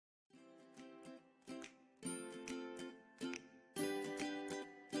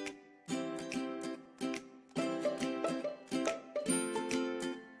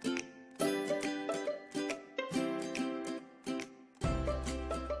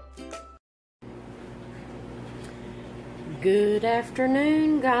Good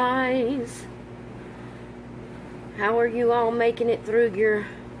afternoon, guys. How are you all making it through your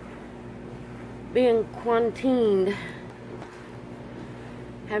being quarantined,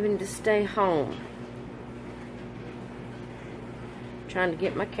 having to stay home? Trying to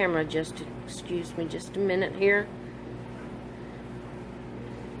get my camera adjusted. Excuse me just a minute here.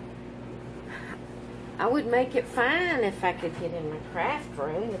 I would make it fine if I could get in my craft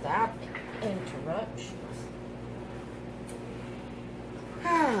room without interruptions.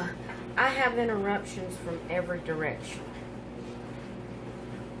 I have interruptions from every direction.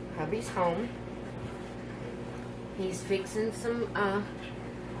 Hubby's home. He's fixing some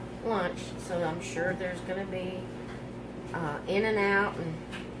lunch, so I'm sure there's going to be in and out and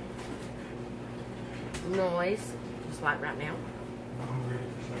noise, just like right now.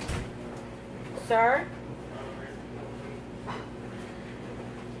 Sir?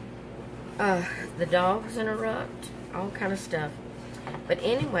 The dogs interrupt, all kind of stuff. But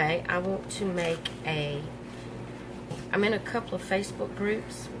anyway, I want to make I'm in a couple of Facebook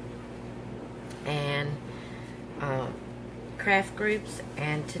groups and craft groups,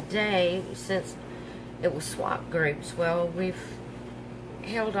 and today, since it was swap groups, well, we've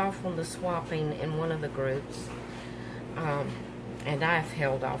held off on the swapping in one of the groups, and I've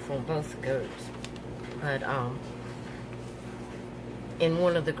held off on both groups, but in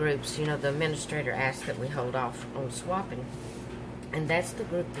one of the groups, you know, the administrator asked that we hold off on swapping. And that's the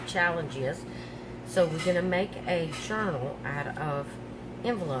group the challenge is. So we're going to make a journal out of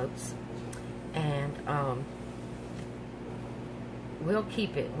envelopes. And we'll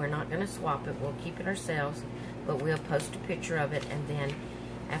keep it. We're not going to swap it. We'll keep it ourselves. But we'll post a picture of it. And then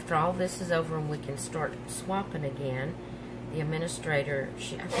after all this is over and we can start swapping again, the administrator,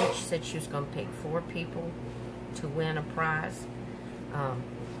 I think she said she was going to pick 4 people to win a prize.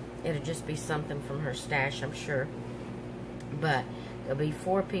 It'll just be something from her stash, I'm sure. But there'll be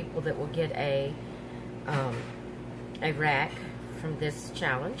 4 people that will get a rack from this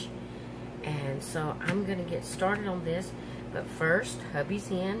challenge. And so I'm going to get started on this. But first,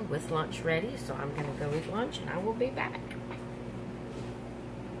 hubby's in with lunch ready. So I'm going to go eat lunch and I will be back.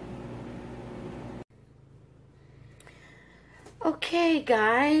 Okay,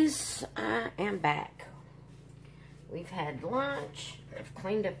 guys, I am back. We've had lunch. I've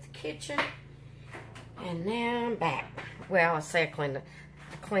cleaned up the kitchen. And now I'm back. Well, I say I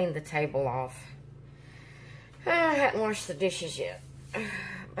cleaned the table off. I hadn't washed the dishes yet.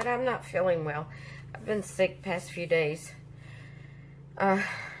 But I'm not feeling well. I've been sick past few days.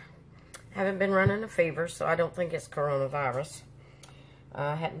 Haven't been running a fever, so I don't think it's coronavirus.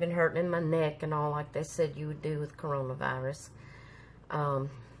 I hadn't been hurting in my neck and all like they said you would do with coronavirus. I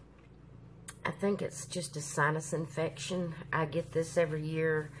think it's just a sinus infection. I get this every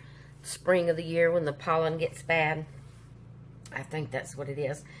year. Spring of the year when the pollen gets bad. I think that's what it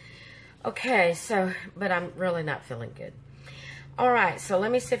is. Okay, so, but I'm really not feeling good. Alright, so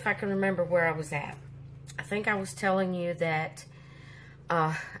let me see if I can remember where I was at. I think I was telling you that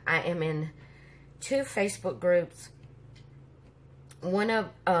I am in 2 Facebook groups. One of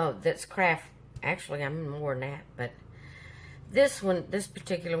that's craft. Actually, I'm in more than that, but this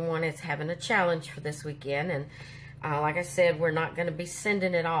particular one is having a challenge for this weekend, and like I said, we're not going to be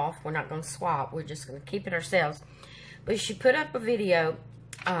sending it off. We're not going to swap. We're just going to keep it ourselves. But she put up a video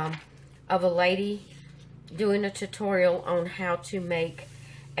of a lady doing a tutorial on how to make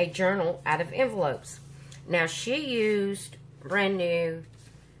a journal out of envelopes. Now, she used brand new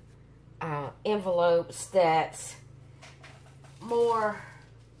envelopes that's more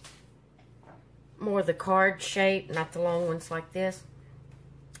the card shape, not the long ones like this.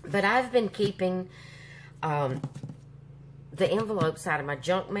 But I've been keeping the envelopes out of my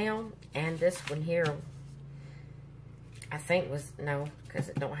junk mail, and this one here I think was, no, because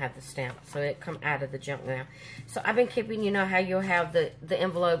it don't have the stamp, so it come out of the junk mail. So I've been keeping, you know how you'll have the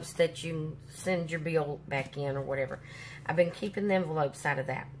envelopes that you send your bill back in or whatever. I've been keeping the envelopes out of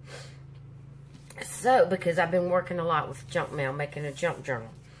that. So, because I've been working a lot with junk mail, making a junk journal.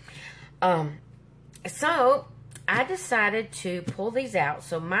 So I decided to pull these out.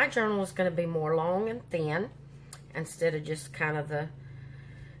 So my journal is going to be more long and thin instead of just kind of the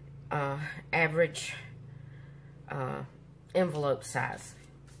average envelope size.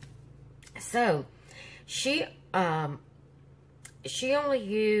 So she only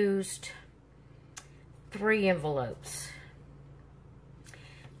used 3 envelopes.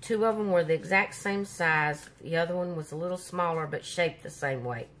 2 of them were the exact same size. The other one was a little smaller but shaped the same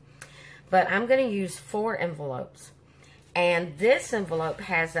way. But I'm going to use 4 envelopes. And this envelope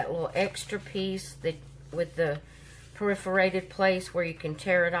has that little extra piece that with the perforated place where you can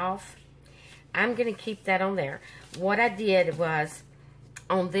tear it off. I'm going to keep that on there. What I did was,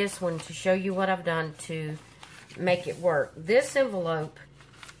 on this one, to show you what I've done to make it work. This envelope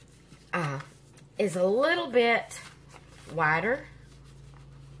is a little bit wider.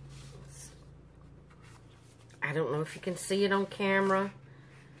 I don't know if you can see it on camera.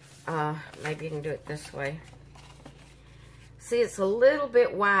 Maybe you can do it this way. See, it's a little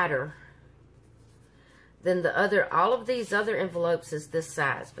bit wider than the other. All of these other envelopes is this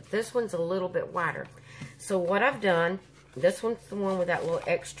size, but this one's a little bit wider. So what I've done, this one's the one with that little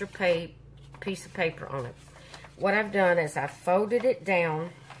extra piece of paper on it. What I've done is I folded it down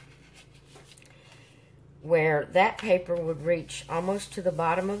where that paper would reach almost to the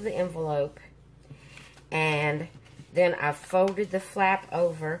bottom of the envelope, and then I folded the flap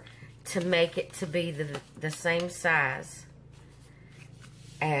over to make it to be the same size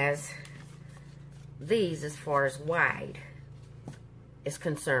as these as far as wide is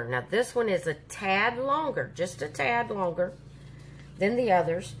concerned. Now this one is a tad longer, just a tad longer than the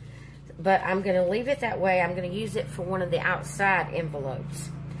others, but I'm going to leave it that way. I'm going to use it for one of the outside envelopes,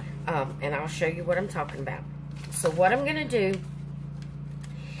 and I'll show you what I'm talking about. So what I'm going to do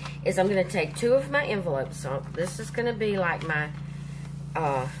is I'm going to take two of my envelopes. So this is going to be like my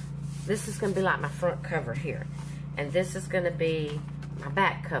front cover here, and this is going to be my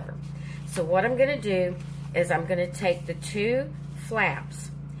back cover. So what I'm going to do is I'm going to take the two flaps,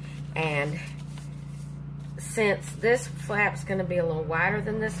 and since this flap's going to be a little wider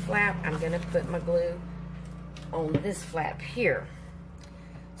than this flap, I'm going to put my glue on this flap here.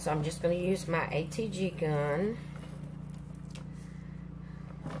 So I'm just going to use my ATG gun.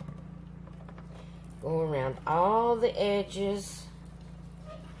 Go around all the edges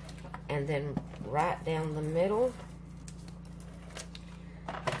and then right down the middle.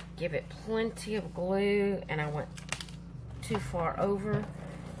 Give it plenty of glue, and I went too far over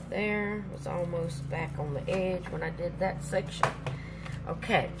there. It was almost back on the edge when I did that section.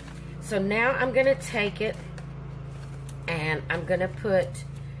 Okay, so now I'm going to take it and I'm going to put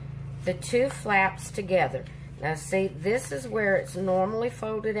the two flaps together. Now see, this is where it's normally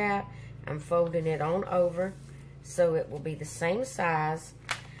folded at. I'm folding it on over so it will be the same size.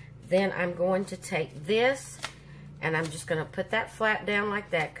 Then I'm going to take this and I'm just going to put that flap down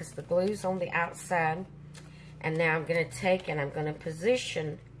like that because the glue's on the outside. And now I'm going to take and I'm going to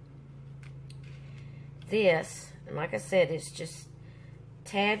position this. And like I said, it's just a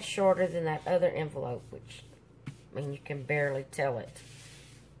tad shorter than that other envelope, which, I mean, you can barely tell it.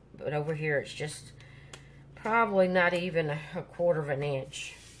 But over here, it's just probably not even a quarter of an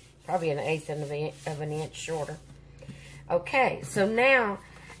inch. Probably an eighth of an inch shorter. Okay, so now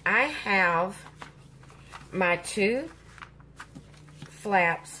I have my two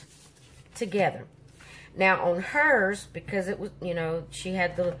flaps together. Now on hers, because it was, you know, she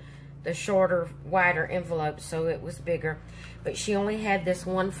had the shorter, wider envelope, so it was bigger, but she only had this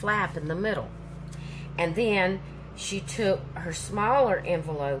one flap in the middle. And then she took her smaller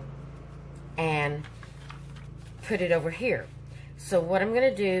envelope and put it over here. So what I'm going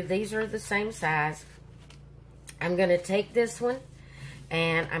to do, these are the same size. I'm going to take this one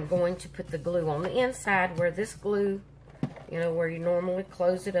and I'm going to put the glue on the inside where this glue, you know, where you normally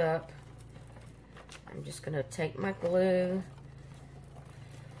close it up. I'm just going to take my glue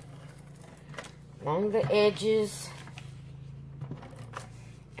along the edges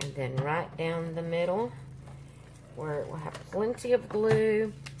and then right down the middle where it will have plenty of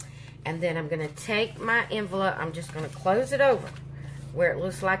glue. And then I'm going to take my envelope, I'm just going to close it over where it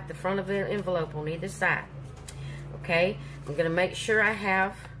looks like the front of the envelope on either side. Okay, I'm going to make sure I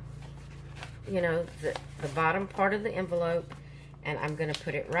have, you know, the bottom part of the envelope, and I'm going to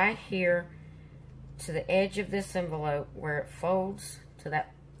put it right here to the edge of this envelope where it folds to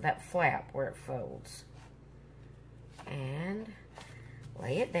that flap where it folds. And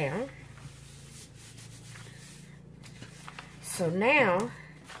lay it down. So now,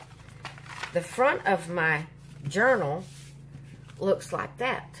 the front of my journal looks like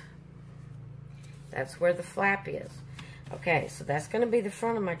that. That's where the flap is. Okay, so that's going to be the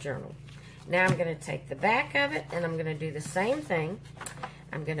front of my journal. Now I'm going to take the back of it and I'm going to do the same thing.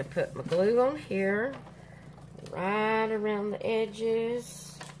 I'm going to put my glue on here, right around the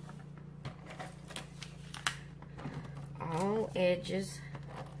edges. All edges.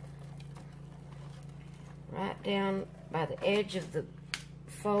 Right down by the edge of the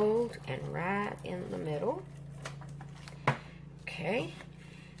fold and right in the middle. Okay.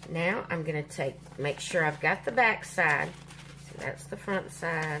 Now I'm going to make sure I've got the back side. So that's the front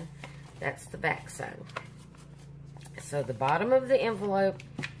side, that's the back side. So the bottom of the envelope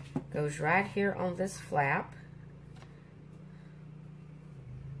goes right here on this flap.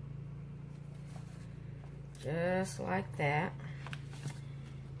 Just like that.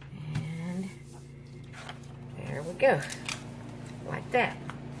 And there we go. Like that.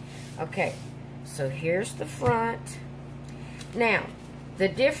 Okay, so here's the front. Now,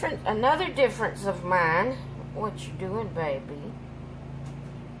 another difference of mine, what you doing, baby?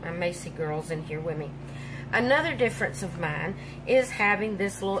 My Macy girl's in here with me. Another difference of mine is having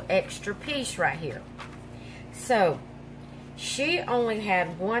this little extra piece right here. So, she only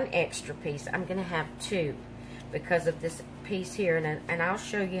had one extra piece. I'm going to have two because of this piece here, and I'll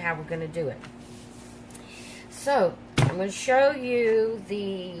show you how we're going to do it. So, I'm going to show you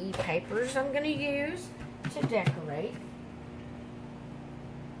the papers I'm going to use to decorate.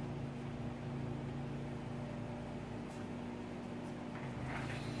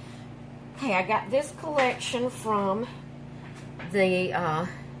 Okay, I got this collection from the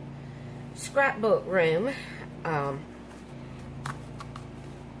scrapbook room.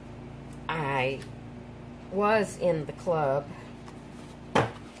 I was in the club,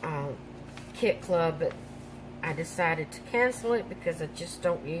 kit club, but I decided to cancel it because I just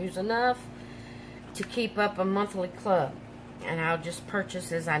don't use enough to keep up a monthly club, and I'll just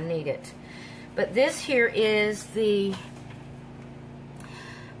purchase as I need it. But this here is the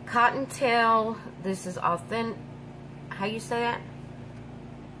Cottontail. This is authentic. How you say that?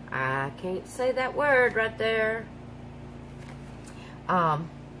 I can't say that word right there. I'm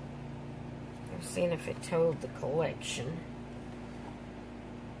seeing if it told the collection.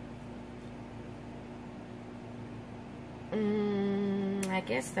 I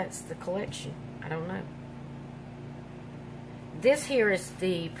guess that's the collection. I don't know. This here is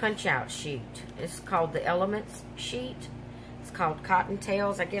the punch-out sheet. It's called the Elements sheet. It's called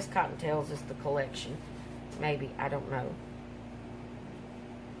Cottontails. I guess Cottontails is the collection. Maybe. I don't know.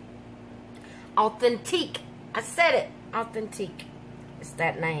 Authentique. I said it. Authentique. It's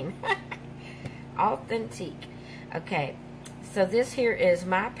that name. Authentique. Okay. So this here is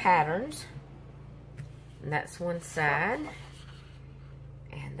my patterns. And that's one side.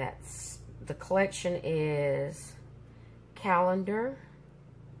 And that's, the collection is calendar.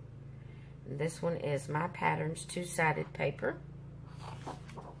 And this one is my patterns, two-sided paper.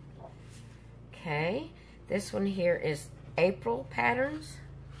 Okay. This one here is April patterns.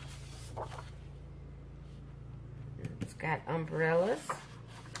 It's got umbrellas.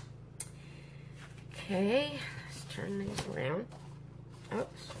 Okay. Let's turn these around.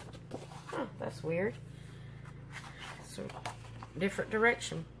 Oops. Oh, that's weird. It's a different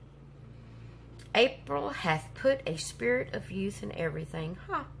direction. April hath put a spirit of youth in everything.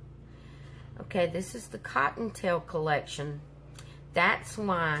 Huh. Okay, this is the Cottontail collection. That's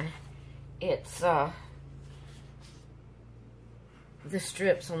why it's the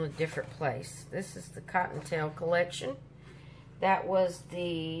strips on a different place. This is the Cottontail collection. That was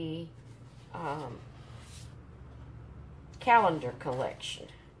the calendar collection.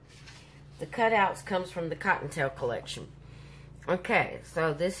 The cutouts comes from the Cottontail collection. Okay,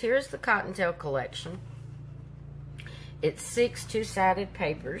 so this here is the Cottontail collection. It's 6 two-sided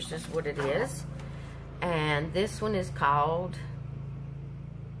papers is what it is. And this one is called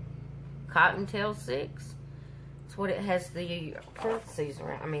Cottontail 6. It's what it has the parentheses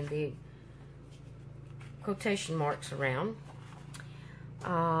around. I mean the quotation marks around.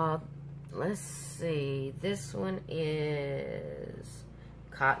 Let's see. This one is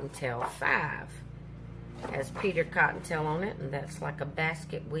Cottontail 5. Has Peter Cottontail on it, and that's like a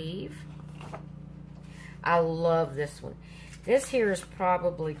basket weave. I love this one. This here is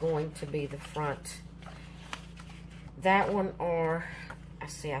probably going to be the front. That one, or I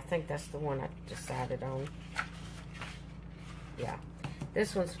think that's the one I decided on. Yeah,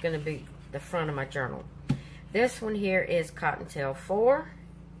 this one's going to be the front of my journal. This one here is Cottontail 4.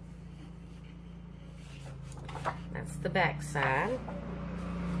 That's the back side.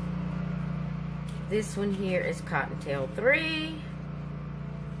 This one here is Cottontail 3.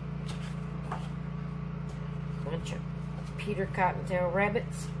 Bunch of Peter Cottontail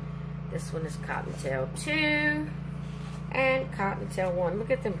rabbits. This one is Cottontail 2. And Cottontail 1.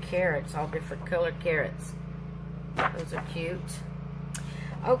 Look at them carrots, all different colored carrots. Those are cute.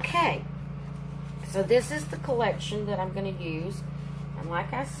 Okay. So this is the collection that I'm going to use. And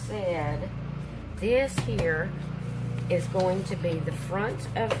like I said, this here is going to be the front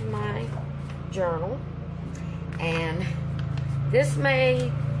of my journal, and this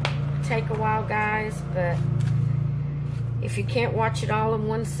may take a while, guys, but if you can't watch it all in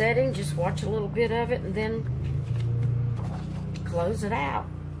one setting, just watch a little bit of it and then close it out.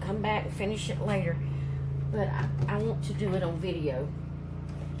 Come back and finish it later, but I want to do it on video.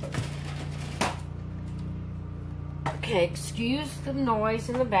 Okay. Okay, excuse the noise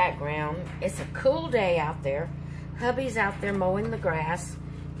in the background. It's a cool day out there. Hubby's out there mowing the grass.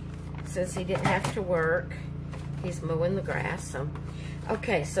 Since he didn't have to work, he's mowing the grass. So,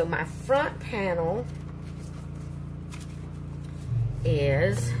 okay, so my front panel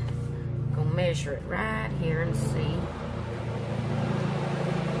is, I'm gonna measure it right here and see.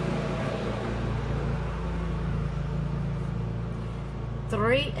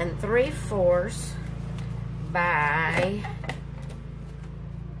 Three and 3/4 by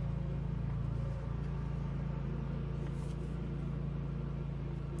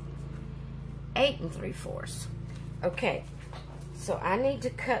 8 3/4. Okay, so I need to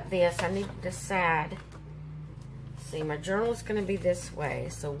cut this. I need to decide. See, my journal is going to be this way.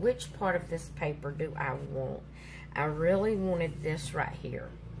 So which part of this paper do I want? I really wanted this right here.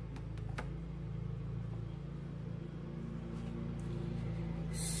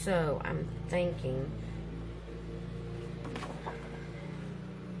 So I'm thinking,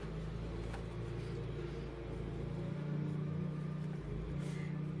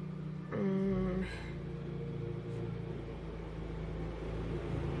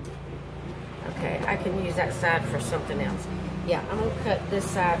 okay, I can use that side for something else. Yeah, I'm gonna cut this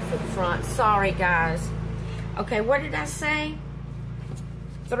side for the front. Sorry, guys. Okay, what did I say?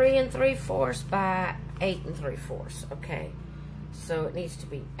 3 and 3/4 by 8 and 3/4. Okay, so it needs to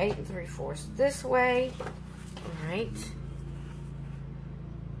be 8 and 3/4 this way. All right.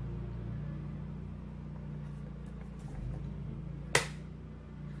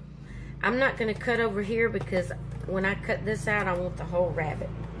 I'm not going to cut over here because when I cut this out, I want the whole rabbit.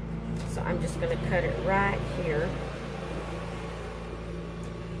 So I'm just going to cut it right here.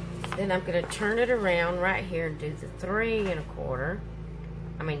 Then I'm going to turn it around right here and do the 3 1/4.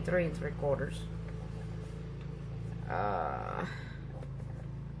 I mean 3 3/4.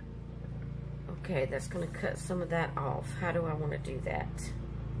 Okay, that's going to cut some of that off. How do I want to do that?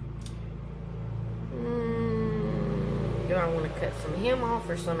 Do I want to cut some hem off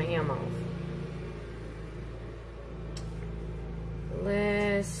or some hem off?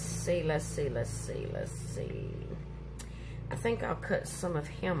 Let's see. I think I'll cut some of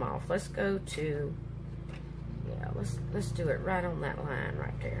hem off. Let's go to, yeah, let's do it right on that line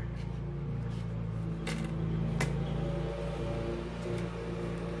right there.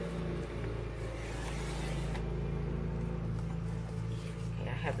 Okay,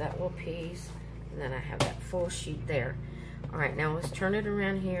 I have that little piece, and then I have that full sheet there. All right, now let's turn it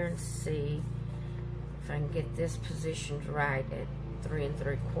around here and see if I can get this positioned right at 3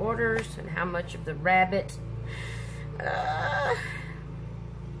 3/4 and how much of the rabbit.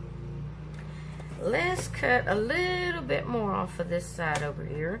 Let's cut a little bit more off of this side over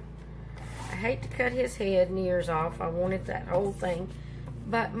here. I hate to cut his head and ears off. I wanted that whole thing,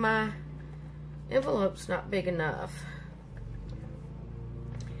 but my envelope's not big enough.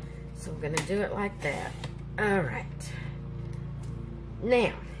 So we're gonna do it like that. All right.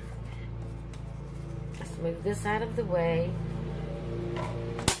 Now, let's move this out of the way.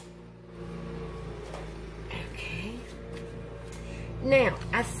 Okay. Now,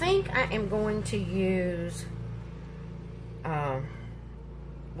 I think I am going to use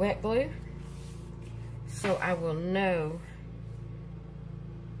wet glue, so I will know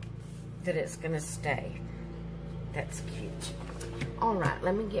that it's going to stay. That's cute. All right,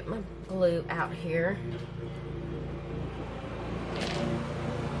 let me get my glue out here.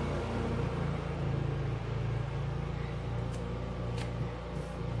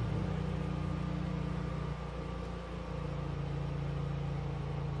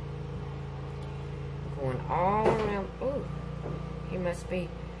 Going all around. Oh, he must be.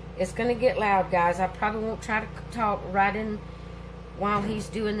 It's going to get loud, guys. I probably won't try to talk right in while he's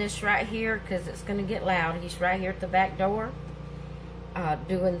doing this right here because it's going to get loud. He's right here at the back door,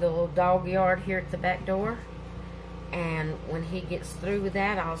 doing the little dog yard here at the back door. And when he gets through with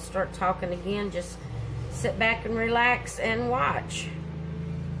that, I'll start talking again. Just sit back and relax and watch.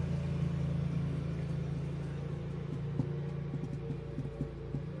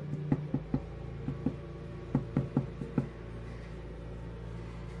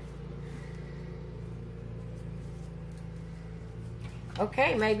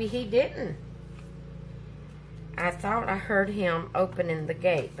 Okay, maybe he didn't. I thought I heard him opening the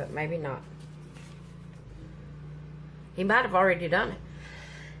gate, but maybe not. He might have already done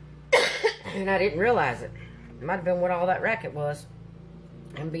it. And I didn't realize it. It might have been what all that racket was.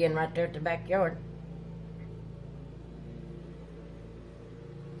 And being right there at the backyard.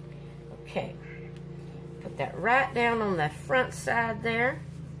 Okay. Put that right down on the front side there.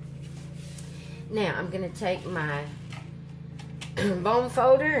 Now, I'm going to take my bone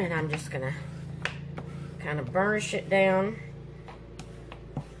folder and I'm just going to kind of burnish it down.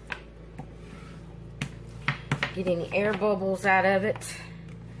 Get any air bubbles out of it.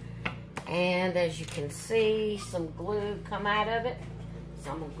 And as you can see, some glue come out of it.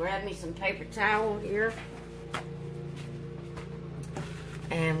 So I'm going to grab me some paper towel here.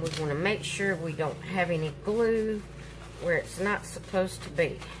 And we're going to make sure we don't have any glue where it's not supposed to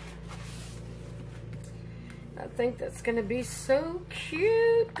be. I think that's going to be so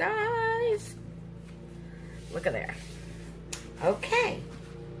cute, guys. Look at there. Okay.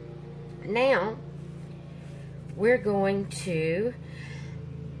 Now, we're going to,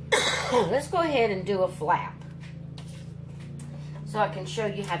 let's go ahead and do a flap. So I can show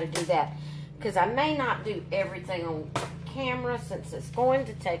you how to do that. Because I may not do everything on camera since it's going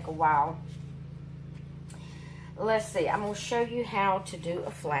to take a while. Let's see. I'm going to show you how to do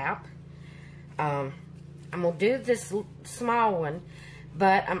a flap. I'm going to do this small one.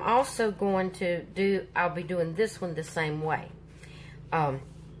 But I'm also going to do, I'll be doing this one the same way.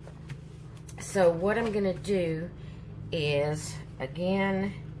 So what I'm going to do is,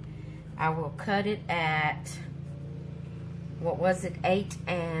 again, I will cut it at, what was it, 8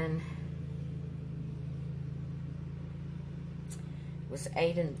 and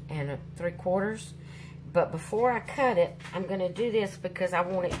 3/4. But before I cut it, I'm going to do this because I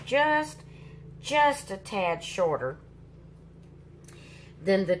want it just a tad shorter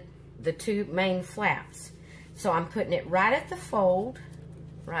than the two main flaps. So I'm putting it right at the fold,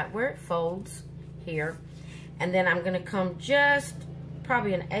 right where it folds here. And then I'm going to come just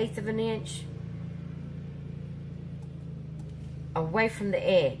probably 1/8 of an inch away from the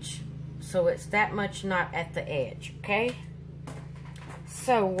edge. So it's that much not at the edge, okay?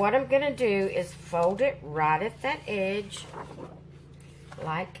 So what I'm going to do is fold it right at that edge,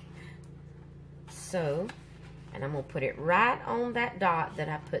 like so. And I'm going to put it right on that dot that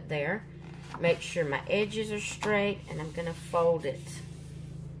I put there. Make sure my edges are straight, and I'm going to fold it.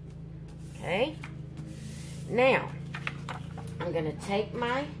 Okay? Now, I'm going to take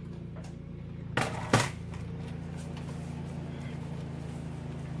my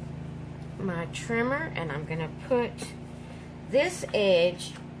trimmer, and I'm going to put this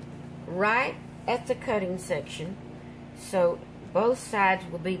edge right at the cutting section, so both sides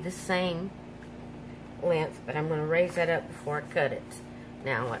will be the same length, but I'm going to raise that up before I cut it.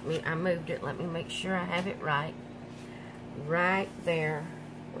 Now I moved it, let me make sure I have it right. Right there,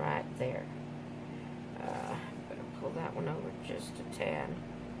 right there. Better pull that one over just a tad.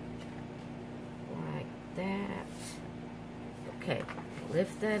 Like that. Okay,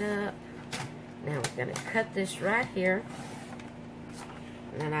 lift that up. Now we're going to cut this right here.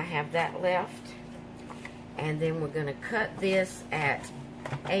 And then I have that left. And then we're going to cut this at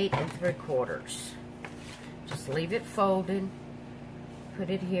 8 3/4. Just leave it folded. Put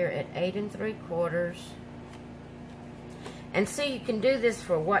it here at 8 3/4. And see, you can do this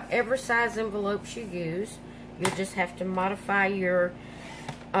for whatever size envelopes you use. You'll just have to modify your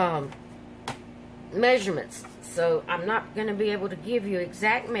measurements. So I'm not going to be able to give you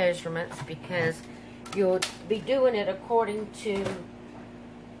exact measurements because you'll be doing it according to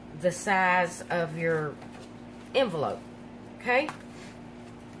the size of your envelope. Okay?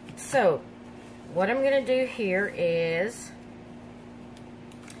 So what I'm going to do here is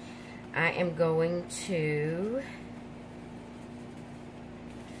I am going to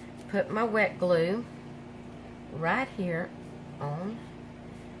put my wet glue right here on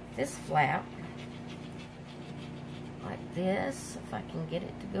this flap, like this, if I can get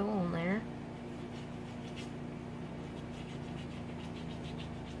it to go on there.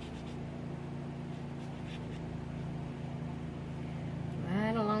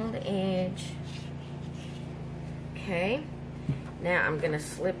 Right along the edge. Okay, now I'm going to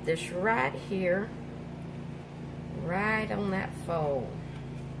slip this right here, right on that fold.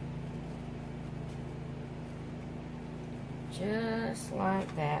 Just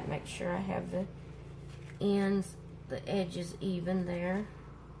like that. Make sure I have the ends, the edges even there.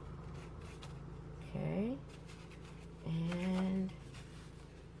 Okay, and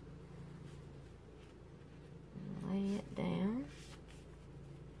lay it down.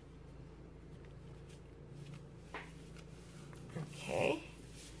 Okay,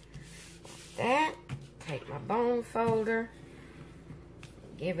 like that. Take my bone folder,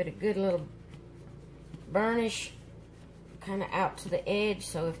 give it a good little burnish kind of out to the edge,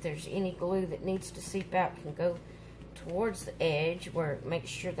 so if there's any glue that needs to seep out, can go towards the edge where it makes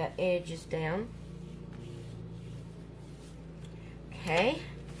sure that edge is down. Okay,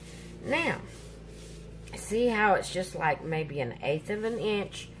 now see how it's just like maybe 1/8 of an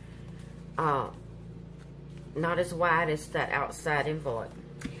inch, not as wide as that outside envelope.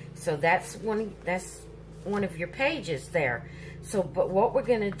 So that's one of your pages there. So, but what we're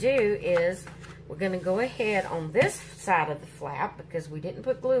going to do is we're going to go ahead on this side of the flap, because we didn't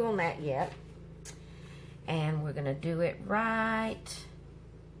put glue on that yet. And we're going to do it right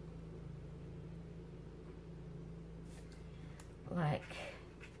like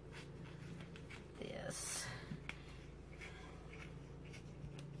this.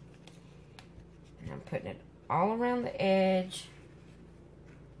 And I'm putting it all around the edge,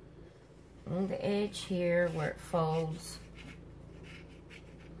 on the edge here where it folds.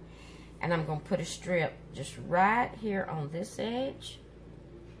 And I'm going to put a strip just right here on this edge.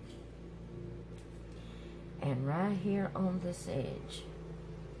 And right here on this edge.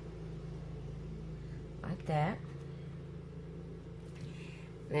 Like that.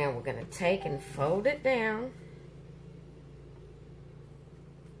 Now we're going to take and fold it down.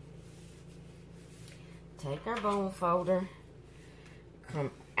 Take our bone folder.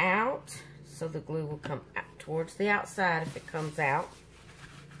 Come out. So the glue will come out towards the outside if it comes out,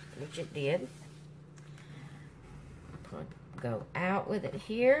 which it did. Go out with it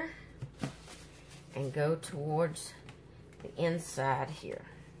here and go towards the inside here.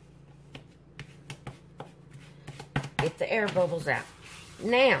 Get the air bubbles out.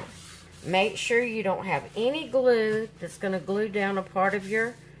 Now, make sure you don't have any glue that's going to glue down a part of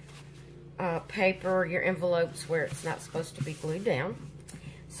your paper or your envelopes where it's not supposed to be glued down.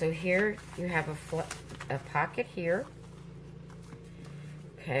 So here you have a pocket here.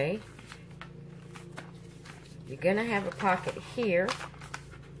 Okay. You're going to have a pocket here,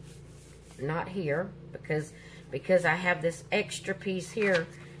 not here, because I have this extra piece here.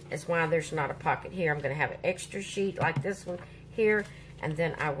 That's why there's not a pocket here. I'm going to have an extra sheet like this one here, and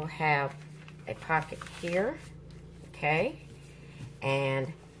then I will have a pocket here. Okay.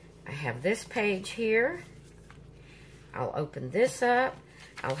 And I have this page here. I'll open this up.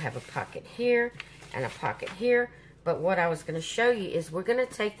 I'll have a pocket here and a pocket here. But what I was going to show you is we're going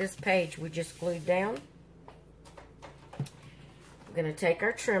to take this page we just glued down. We're going to take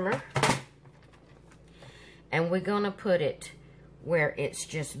our trimmer and we're going to put it where it's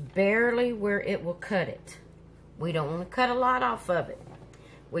just barely where it will cut it. We don't want to cut a lot off of it.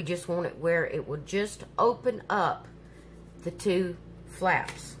 We just want it where it will just open up the two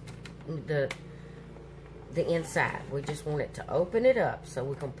flaps, the inside. We just want it to open it up. So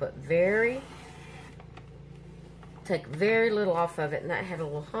we're going to put take very little off of it, and that had a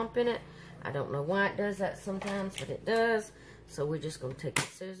little hump in it. I don't know why it does that sometimes, but it does. So we're just going to take the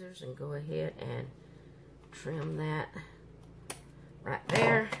scissors and go ahead and trim that right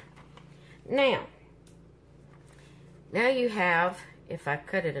there. Now you have, if I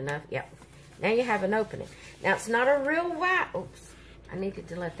cut it enough, yep. Now you have an opening. Now it's not a real wide, oops, I needed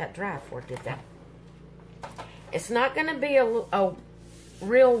to let that dry before I did that. It's not going to be a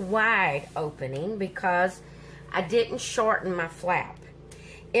real wide opening because I didn't shorten my flap.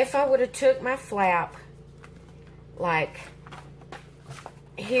 If I would have took my flap like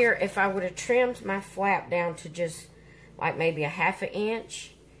here, if I would have trimmed my flap down to just like maybe a ½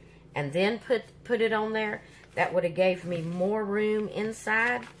 inch and then put it on there, that would have gave me more room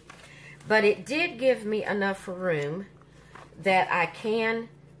inside. But it did give me enough room that I can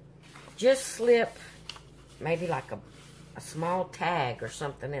just slip maybe like a small tag or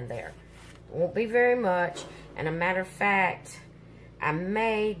something in there. It won't be very much. And a matter of fact, I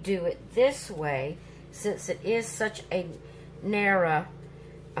may do it this way since it is such a narrow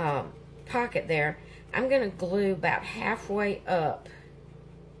pocket there. I'm going to glue about halfway up.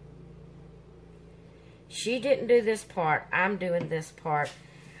 She didn't do this part. I'm doing this part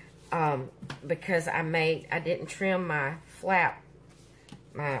because I didn't trim my flap,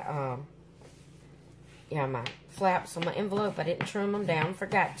 my flaps on my envelope. I didn't trim them down.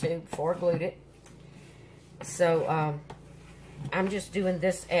 Forgot to before I glued it. So I'm just doing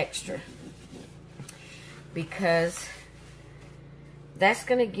this extra because that's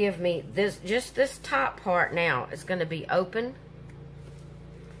going to give me just this top part now is going to be open.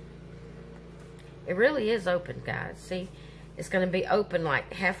 It really is open, guys. See, it's going to be open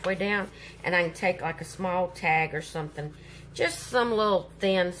like halfway down, and I can take like a small tag or something, just some little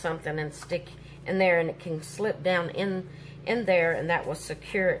thin something, and stick in there, and it can slip down in there, and that will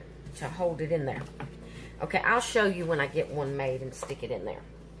secure it to hold it in there. Okay, I'll show you when I get one made and stick it in there.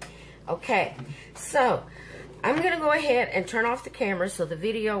 Okay, so I'm going to go ahead and turn off the camera so the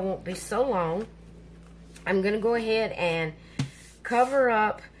video won't be so long. I'm going to go ahead and cover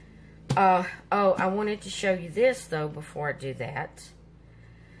up. Oh, I wanted to show you this, though, before I do that.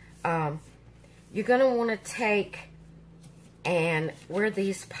 You're going to want to take, and where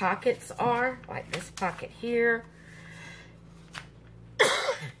these pockets are, like this pocket here,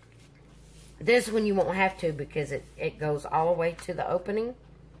 This one you won't have to because it goes all the way to the opening.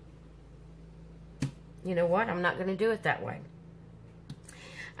 You know what? I'm not going to do it that way.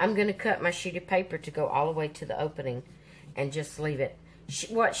 I'm going to cut my sheet of paper to go all the way to the opening and just leave it.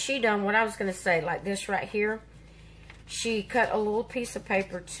 What I was going to say, like this right here, she cut a little piece of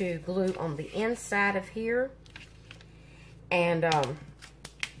paper to glue on the inside of here. And I'll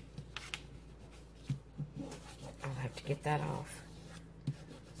have to get that off.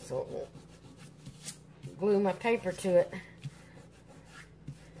 So it won't glue my paper to it.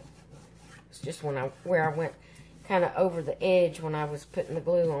 It's just where I went kind of over the edge when I was putting the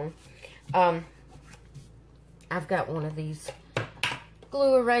glue on. I've got one of these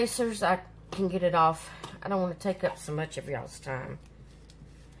glue erasers. I can get it off. I don't want to take up so much of y'all's time.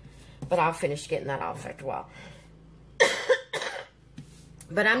 But I'll finish getting that off after a while.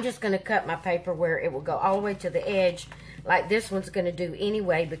 But I'm just going to cut my paper where it will go all the way to the edge, like this one's going to do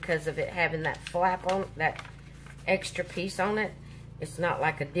anyway because of it having that flap on, that extra piece on it. It's not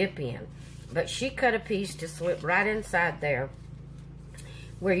like a dip in. But she cut a piece to slip right inside there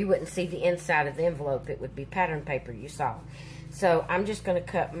where you wouldn't see the inside of the envelope. It would be pattern paper you saw. So I'm just going to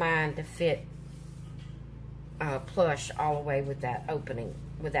cut mine to fit plush all the way with that opening,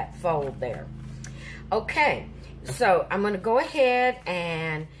 with that fold there. Okay. So I'm going to go ahead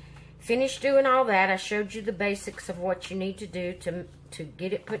and finish doing all that. I showed you the basics of what you need to do to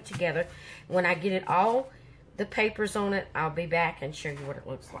get it put together. When I get it all, the papers on it, I'll be back and show you what it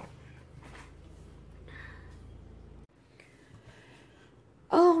looks like.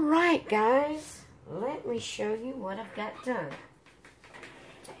 All right, guys. Let me show you what I've got done.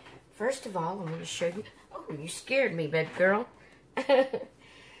 First of all, I'm going to show you... Oh, you scared me, baby girl. Let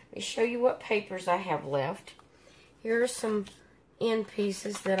me show you what papers I have left. Here are some end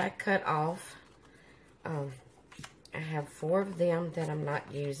pieces that I cut off. I have 4 of them that I'm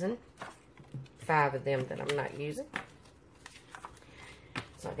not using. 5 of them that I'm not using.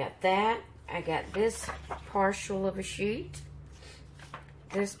 So I got that. I got this partial of a sheet.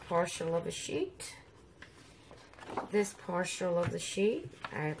 This partial of a sheet. This partial of the sheet.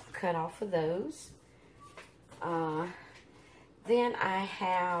 I cut off of those. Then I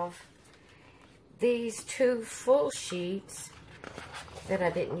have these 2 full sheets that I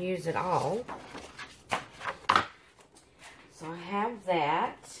didn't use at all. So I have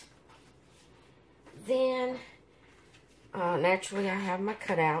that. Then, naturally I have my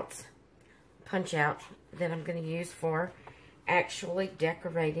cutouts, punch out that I'm going to use for actually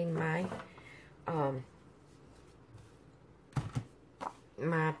decorating my,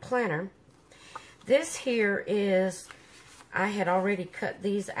 my planner. This here is, I had already cut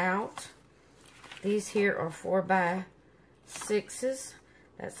these out. These here are 4x6s.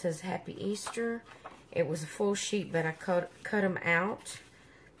 That says Happy Easter. It was a full sheet, but I cut them out.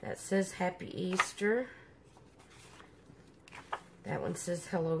 That says Happy Easter. That one says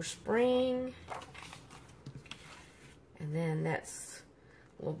Hello Spring. And then that's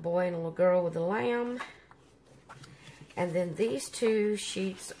a little boy and a little girl with a lamb. And then these 2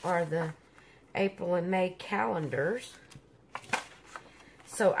 sheets are the April and May calendars.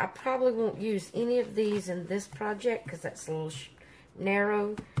 So I probably won't use any of these in this project because that's a little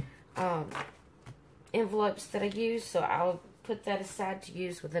narrow envelopes that I use. So I'll put that aside to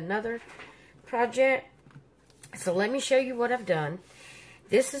use with another project. So let me show you what I've done.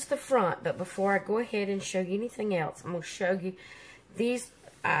 This is the front, but before I go ahead and show you anything else, I'm going to show you these.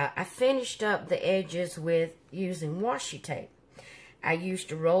 I finished up the edges with using washi tape. I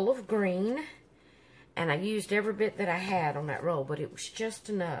used a roll of green. And I used every bit that I had on that roll, but it was just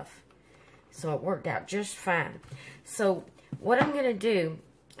enough. So it worked out just fine. So what I'm going to do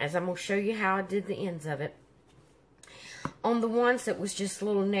is I'm going to show you how I did the ends of it. On the ones that was just a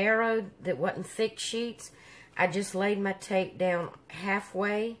little narrow, that wasn't thick sheets, I just laid my tape down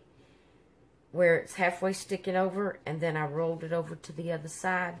halfway, where it's halfway sticking over, and then I rolled it over to the other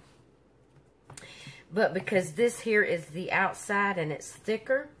side. But because this here is the outside and it's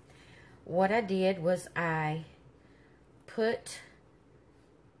thicker, what I did was I put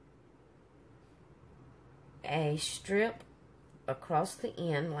a strip across the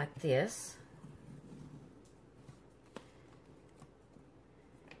end like this.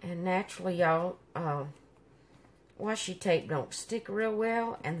 And naturally, y'all, washi tape don't stick real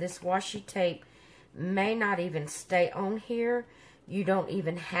well. And this washi tape may not even stay on here. You don't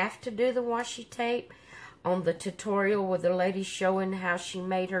even have to do the washi tape. On the tutorial with the lady showing how she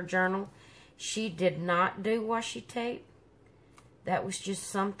made her journal, she did not do washi tape. That was just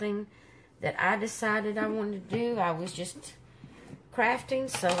something that I decided I wanted to do. I was just crafting,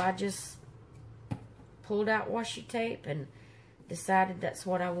 so I just pulled out washi tape and decided that's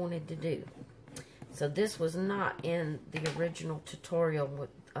what I wanted to do. So this was not in the original tutorial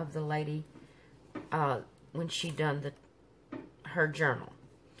of the lady when she done her journal.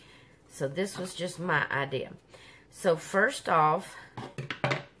 So this was just my idea. So first off,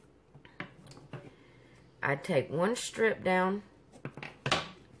 I take one strip down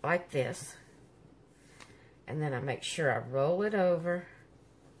like this, and then I make sure I roll it over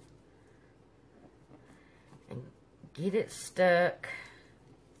and get it stuck.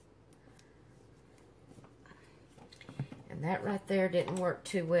 And that right there didn't work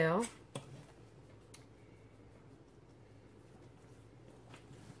too well.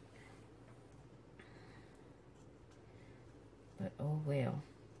 But oh well.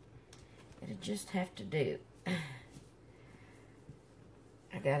 It'll just have to do. I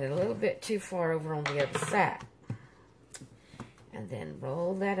got it a little bit too far over on the other side. And then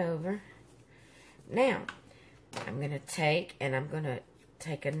roll that over. Now, I'm going to take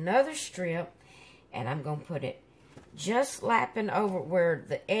another strip, and I'm going to put it just lapping over where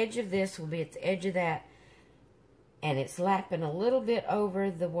the edge of this will be at the edge of that, and it's lapping a little bit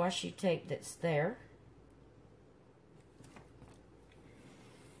over the washi tape that's there.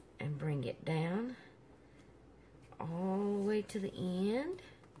 And bring it down all the way to the end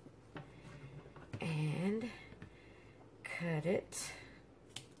and cut it.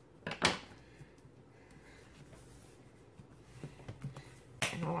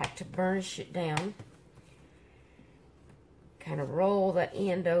 And I like to burnish it down. Kind of roll that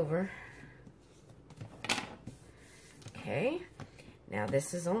end over. Okay, now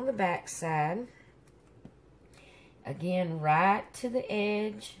this is on the back side. Again, right to the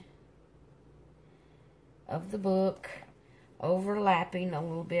edge of the book, overlapping a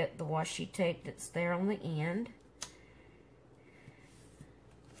little bit the washi tape that's there on the end.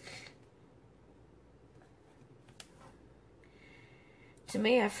 To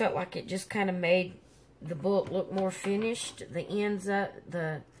me, I felt like it just kind of made the book look more finished. The ends of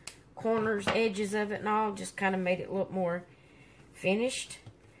the corners, edges of it and all just kind of made it look more finished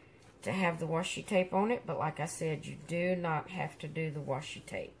to have the washi tape on it. But like I said, you do not have to do the washi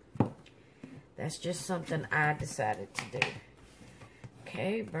tape. That's just something I decided to do.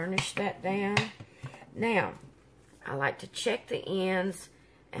 Okay, burnish that down. Now, I like to check the ends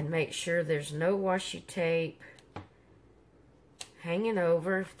and make sure there's no washi tape hanging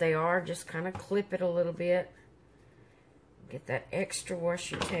over. If they are, just kind of clip it a little bit. Get that extra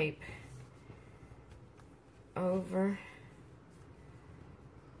washi tape over.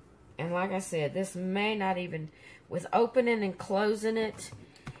 And like I said, this may not even, with opening and closing it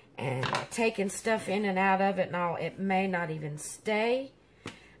and taking stuff in and out of it and all, it may not even stay.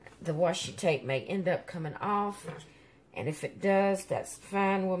 The washi tape may end up coming off. And if it does, that's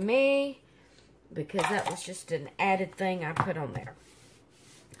fine with me, because that was just an added thing I put on there.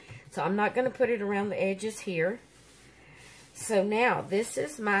 So I'm not going to put it around the edges here. So now, this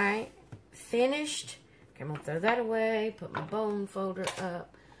is my finished. I'm going to throw that away, put my bone folder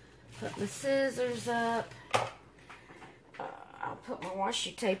up, put my scissors up. I'll put my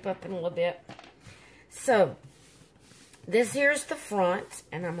washi tape up in a little bit. So, this here's the front,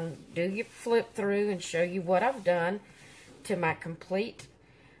 and I'm going to do your flip through and show you what I've done to my complete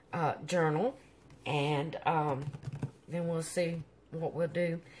journal. And then we'll see what we'll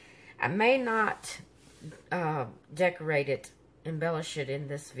do. I may not decorate it, embellish it in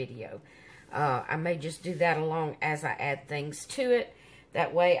this video. I may just do that along as I add things to it.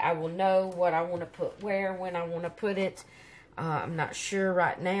 That way I will know what I want to put where, when I want to put it. I'm not sure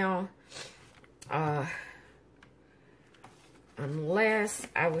right now. Unless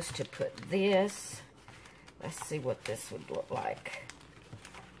I was to put this. Let's see what this would look like.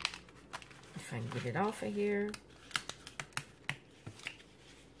 If I can get it off of here.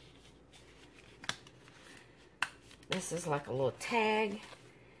 This is like a little tag.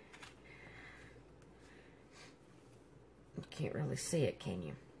 You can't really see it, can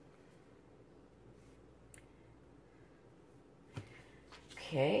you?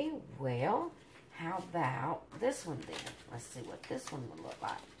 Okay, well, how about this one then? Let's see what this one would look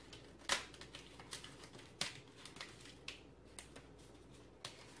like.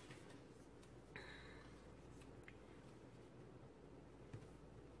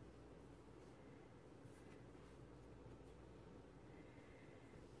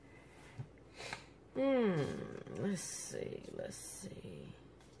 Let's see.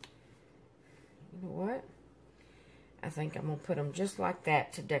 You know what? I think I'm going to put them just like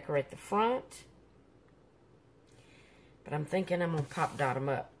that to decorate the front. But I'm thinking I'm going to pop dot them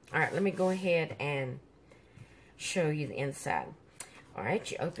up. Alright, let me go ahead and show you the inside.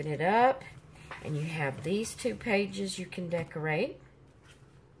 Alright, you open it up, and you have these 2 pages you can decorate.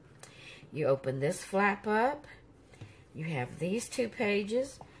 You open this flap up. You have these 2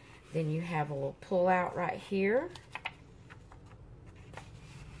 pages. Then you have a little pull out right here.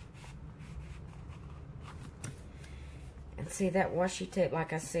 And see that washi tape,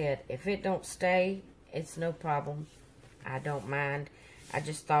 like I said, if it don't stay, it's no problem. I don't mind. I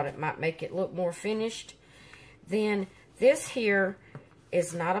just thought it might make it look more finished. Then this here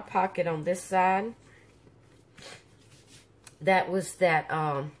is not a pocket on this side. That was that,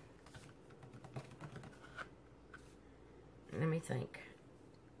 let me think.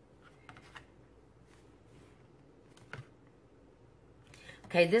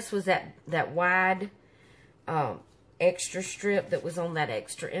 Okay, this was that wide extra strip that was on that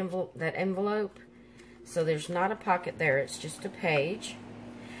extra envelope. So there's not a pocket there, it's just a page.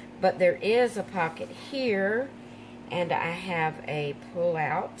 But there is a pocket here, and I have a pull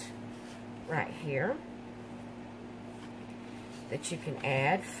out right here that you can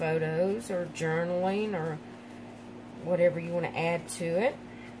add photos or journaling or whatever you want to add to it.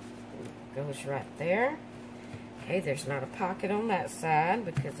 Goes right there. Okay, there's not a pocket on that side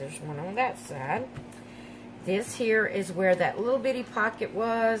because there's one on that side. This here is where that little bitty pocket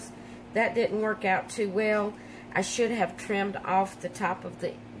was. That didn't work out too well. I should have trimmed off the top of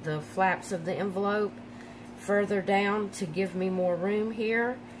the flaps of the envelope further down to give me more room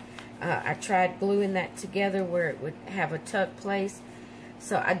here. I tried gluing that together where it would have a tuck place.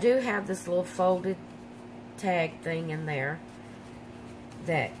 So I do have this little folded tag thing in there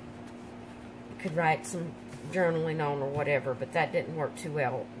that you could write some journaling on or whatever, but that didn't work too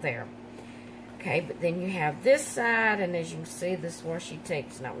well there. Okay, but then you have this side, and as you can see, this washi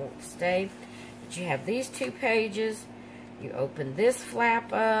tape's not wanting to stay. But you have these 2 pages. You open this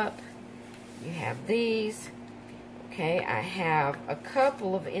flap up. You have these. Okay, I have a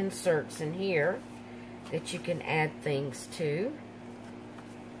couple of inserts in here that you can add things to.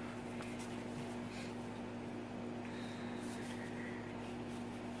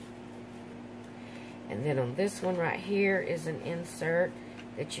 And then on this one right here is an insert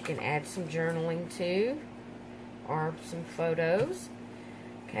that you can add some journaling to or some photos.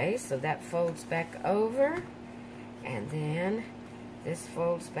 Okay, so that folds back over, and then this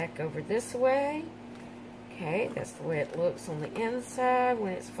folds back over this way. Okay, that's the way it looks on the inside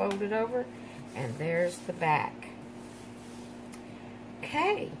when it's folded over, and there's the back.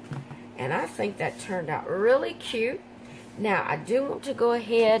 Okay, and I think that turned out really cute. Now I do want to go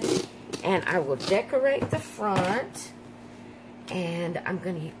ahead and I will decorate the front. And I'm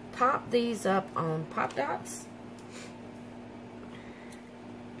going to pop these up on Pop Dots.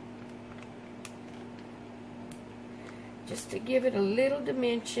 Just to give it a little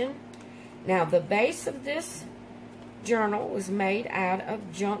dimension. Now, the base of this journal was made out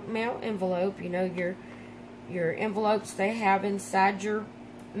of junk mail envelope. You know, your envelopes they have inside your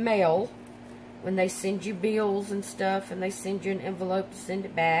mail when they send you bills and stuff, and they send you an envelope to send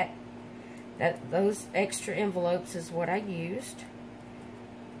it back. Those extra envelopes is what I used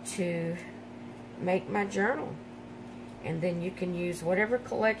to make my journal. And then you can use whatever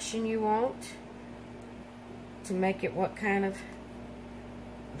collection you want to make it what kind of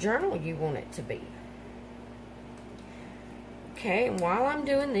journal you want it to be. Okay, and while I'm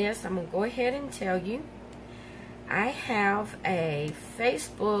doing this, I'm going to go ahead and tell you I have a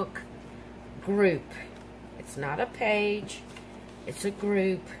Facebook group. It's not a page, it's a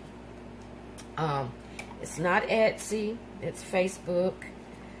group. It's not Etsy, it's Facebook,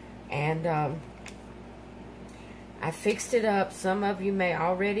 and I fixed it up. Some of you may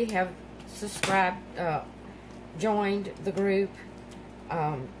already have subscribed, joined the group,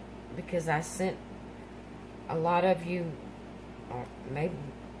 because I sent a lot of you, or maybe,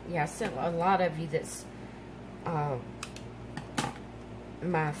 yeah, I sent a lot of you that's my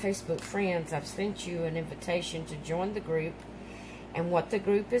Facebook friends. I've sent you an invitation to join the group. And what the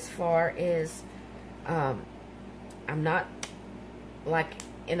group is for is, I'm not like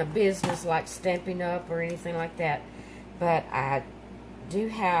in a business like Stampin' Up or anything like that, but I do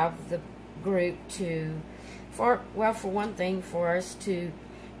have the group for one thing, for us to,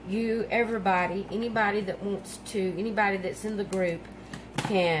 everybody, anybody that wants to, anybody that's in the group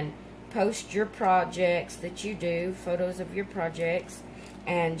can post your projects that you do, photos of your projects,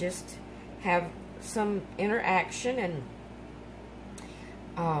 and just have some interaction and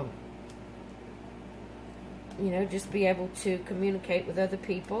you know, just be able to communicate with other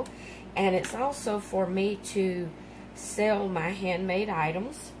people. And it's also for me to sell my handmade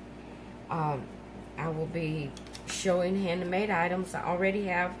items. I will be showing handmade items. I already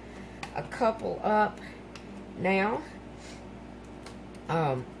have a couple up now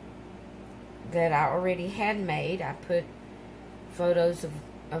that I already had made. I put photos of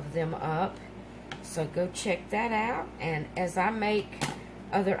of them up. So go check that out. And as I make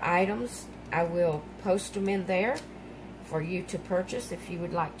other items, I will post them in there for you to purchase if you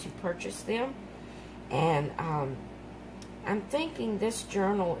would like to purchase them. And I'm thinking this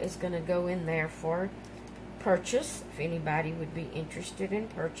journal is going to go in there for purchase if anybody would be interested in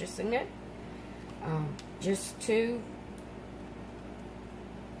purchasing it. Just to,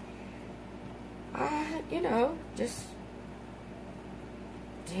 you know, just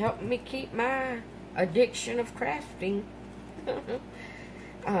to help me keep my addiction of crafting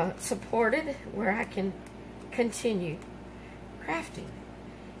supported, where I can continue crafting.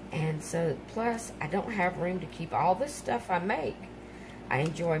 And so, plus, I don't have room to keep all this stuff I make. I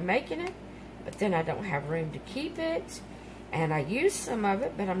enjoy making it, but then I don't have room to keep it. And I use some of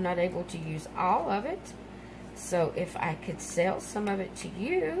it, but I'm not able to use all of it. So if I could sell some of it to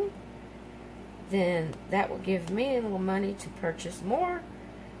you, then that will give me a little money to purchase more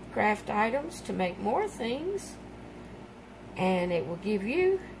craft items, to make more things. And it will give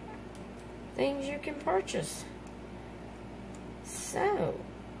you things you can purchase. So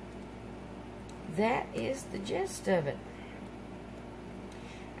that is the gist of it.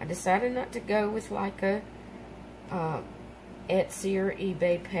 I decided not to go with like a Etsy or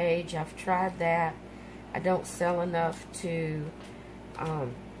eBay page. I've tried that. I don't sell enough to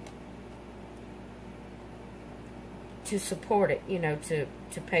support it, you know, to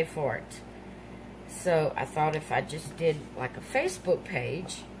pay for it. So I thought if I just did like a Facebook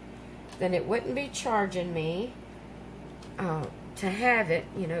page, then it wouldn't be charging me to have it,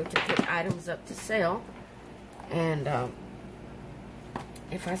 you know, to put items up to sell. And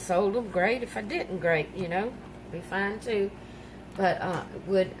if I sold them, great. If I didn't, great, you know, be fine too. But I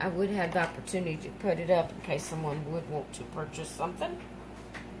would have the opportunity to put it up in case someone would want to purchase something.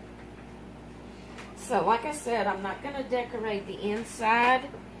 So like I said, I'm not going to decorate the inside.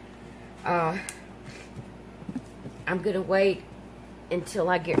 I'm going to wait until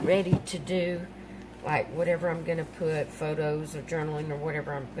I get ready to do like whatever I'm going to put, photos or journaling or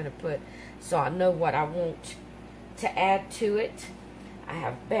whatever I'm going to put, so I know what I want to add to it. I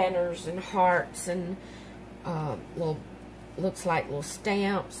have banners and hearts and little, looks like little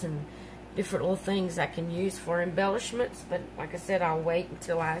stamps and different little things I can use for embellishments. But like I said, I'll wait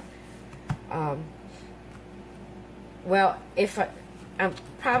until I well, I'm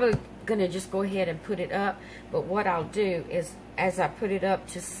probably going to just go ahead and put it up. But what I'll do is, as I put it up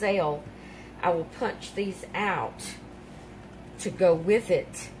to sale, I will punch these out to go with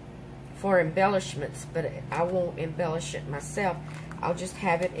it for embellishments. But I won't embellish it myself. I'll just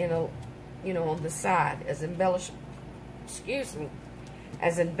have it in a, you know, on the side as embellishment. Excuse me,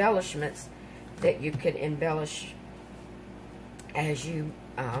 as embellishments that you could embellish as you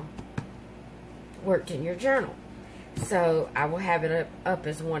worked in your journal. So I will have it up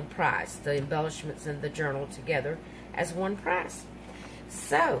as one price, the embellishments and the journal together as one price.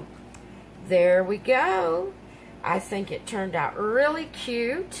 So there we go. I think it turned out really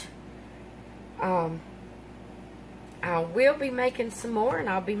cute. I will be making some more, and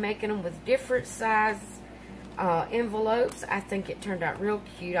I'll be making them with different size envelopes. I think it turned out real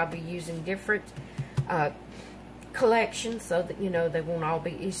cute. I'll be using different collections so that, you know, they won't all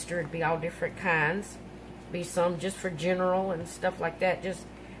be Easter. It'd be all different kinds. Be some just for general and stuff like that, just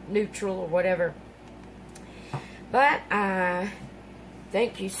neutral or whatever. But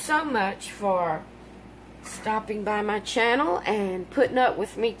thank you so much for stopping by my channel and putting up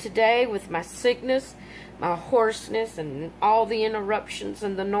with me today with my sickness, my hoarseness, and all the interruptions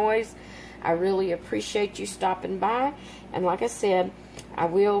and the noise. I really appreciate you stopping by. And like I said, I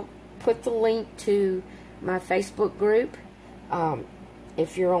will put the link to my Facebook group.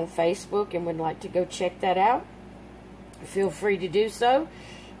 If you're on Facebook and would like to go check that out, feel free to do so.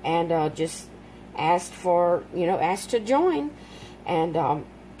 And just ask for, you know, ask to join. And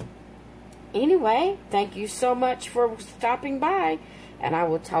anyway, thank you so much for stopping by. And I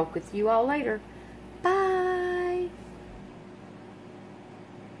will talk with you all later.